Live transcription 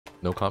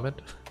No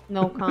comment?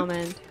 No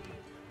comment.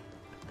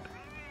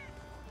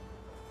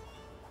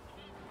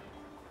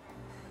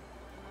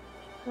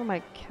 Oh,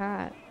 my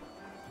cat.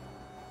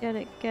 Get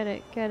it, get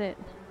it, get it.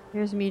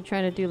 Here's me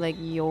trying to do like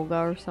yoga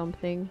or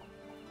something.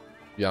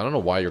 Yeah, I don't know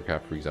why your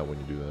cat freaks out when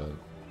you do that.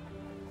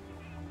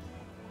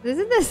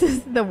 Isn't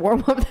this the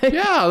warm-up thing?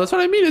 Yeah, that's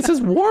what I mean. It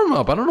says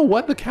warm-up. I don't know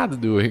what the cat's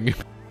doing.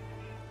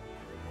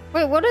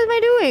 Wait, what am I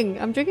doing?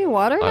 I'm drinking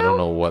water now? I don't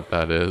know what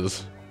that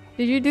is.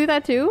 Did you do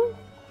that too?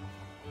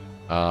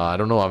 I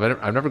don't know.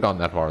 I've never gotten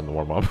that far in the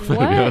warm-up, to be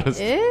What honest.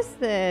 is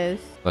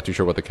this? Not too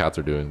sure what the cats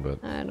are doing,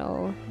 but... I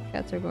know.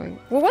 Cats are going...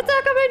 Well, what the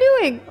heck am I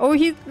doing? Oh,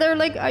 they're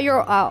like...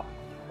 you're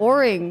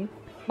oring.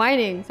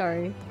 Mining,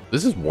 sorry.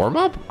 This is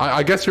warm-up?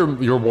 I guess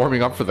you're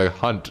warming up for the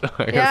hunt.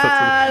 I guess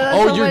Yeah, that's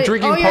what... Oh, you're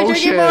drinking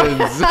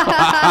potions!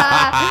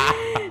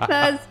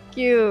 That's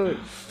cute.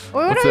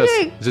 What What's are you this?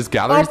 doing? Is this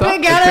gathering stuff?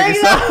 Like Gathering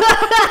picking stuff.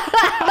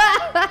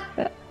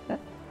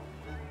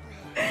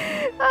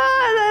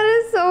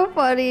 That is so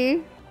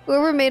funny.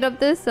 Whoever made up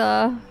this,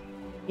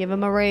 give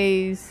him a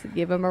raise.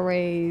 Give him a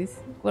raise.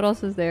 What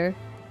else is there?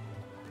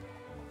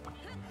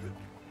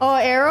 Oh,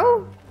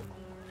 arrow?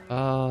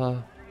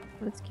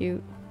 That's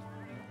cute.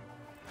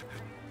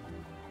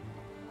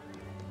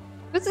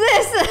 What's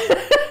this?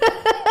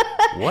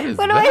 What is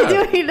what that? am I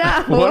doing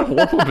now? What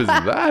warm-up is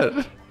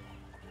that?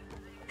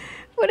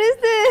 What is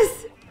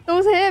this?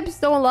 Those hips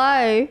don't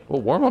lie.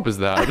 What warm-up is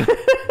that?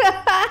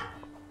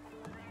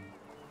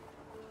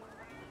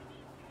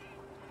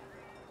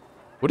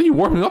 What are you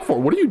warming up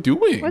for? What are you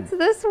doing? What's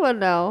this one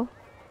now?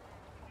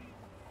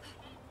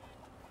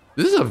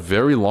 This is a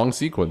very long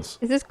sequence.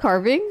 Is this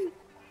carving?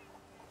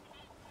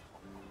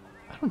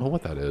 I don't know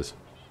what that is.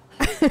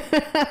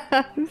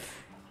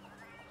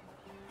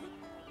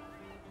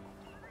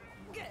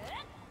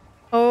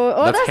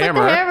 Oh, that's hammer.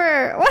 like the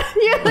hammer. What?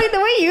 Yeah, like the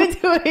way you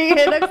doing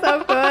it looks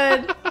so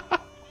good.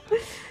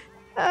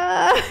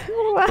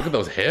 Look at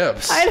those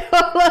hips. I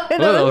don't look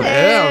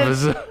at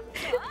those hips.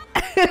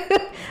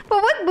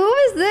 But what move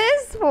is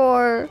this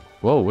for?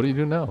 Whoa, what do you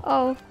do now?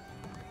 Oh.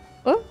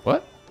 Oh?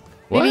 What?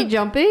 Maybe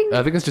jumping?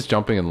 I think it's just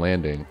jumping and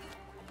landing.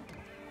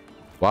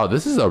 Wow,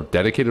 this is a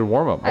dedicated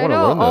warm-up. I want I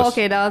to know. learn this. Oh,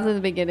 okay, that was in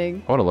the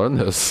beginning. I want to learn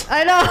this.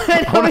 I know.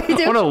 I know. Me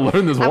too. I want to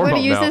learn this I'm warm-up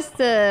going to use now. this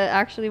to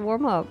actually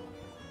warm up.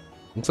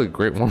 Looks like a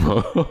great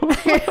warm-up.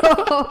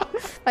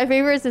 My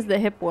favorite is the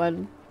hip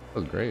one. That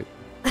was great.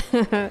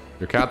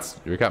 Your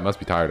cat must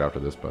be tired after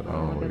this, but I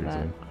don't know what you're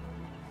saying.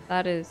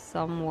 That is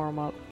some warm up.